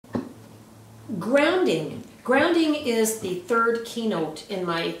Grounding. Grounding is the third keynote in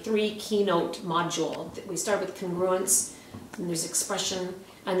my 3-keynote module. We start with congruence, then there's expression,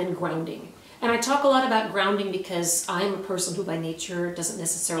 and then grounding. And I talk a lot about grounding because I'm a person who by nature doesn't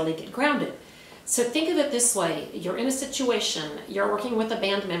necessarily get grounded. So think of it this way. You're in a situation, you're working with a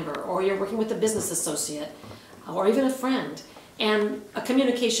band member, or you're working with a business associate, or even a friend, and a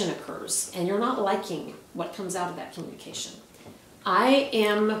communication occurs, and you're not liking what comes out of that communication. I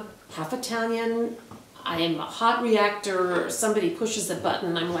am half Italian, I am a hot reactor, somebody pushes a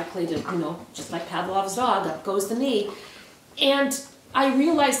button, I'm likely to, just like Pavlov's dog, up goes the knee. And I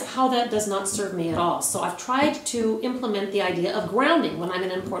realized how that does not serve me at all. So I've tried to implement the idea of grounding when I'm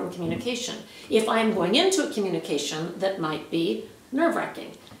in important communication. If I'm going into a communication that might be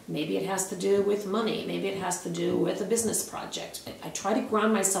nerve-wracking, maybe it has to do with money, maybe it has to do with a business project. I try to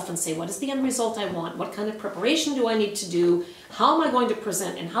ground myself and say, what is the end result I want? What kind of preparation do I need to do? How am I going to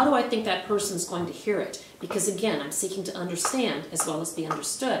present? And how do I think that person's going to hear it? Because again, I'm seeking to understand as well as be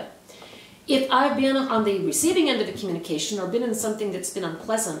understood. If I've been on the receiving end of a communication or been in something that's been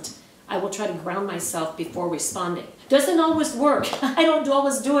unpleasant, I will try to ground myself before responding. Doesn't always work. I don't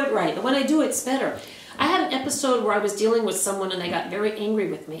always do it right, but when I do, it's better. I had an episode where I was dealing with someone and they got very angry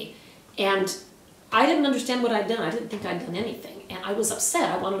with me. And I didn't understand what I'd done. I didn't think I'd done anything. And I was upset.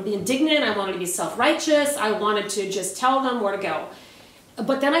 I wanted to be indignant. I wanted to be self-righteous. I wanted to just tell them where to go.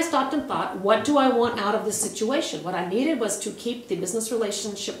 But then I stopped and thought, what do I want out of this situation? What I needed was to keep the business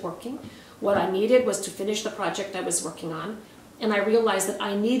relationship working. What I needed was to finish the project I was working on. And I realized that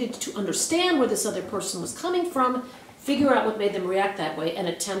I needed to understand where this other person was coming from, figure out what made them react that way, and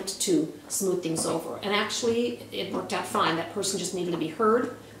attempt to smooth things over. And actually, it worked out fine. That person just needed to be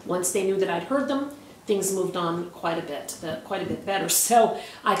heard. Once they knew that I'd heard them, things moved on quite a bit better. So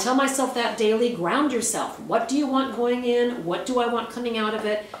I tell myself that daily, ground yourself. What do you want going in? What do I want coming out of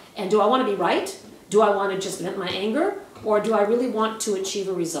it? And do I want to be right? Do I want to just vent my anger? Or do I really want to achieve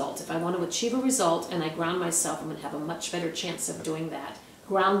a result? If I want to achieve a result and I ground myself, I'm going to have a much better chance of doing that.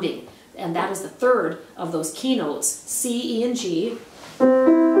 Grounding. And that is the third of those keynotes, C, E, and G.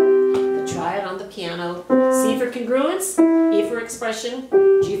 The triad on the piano. C for congruence, E for expression,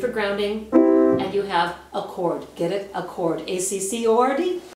 G for grounding, and you have accord. Get it? Accord. A-C-C-O-R-D.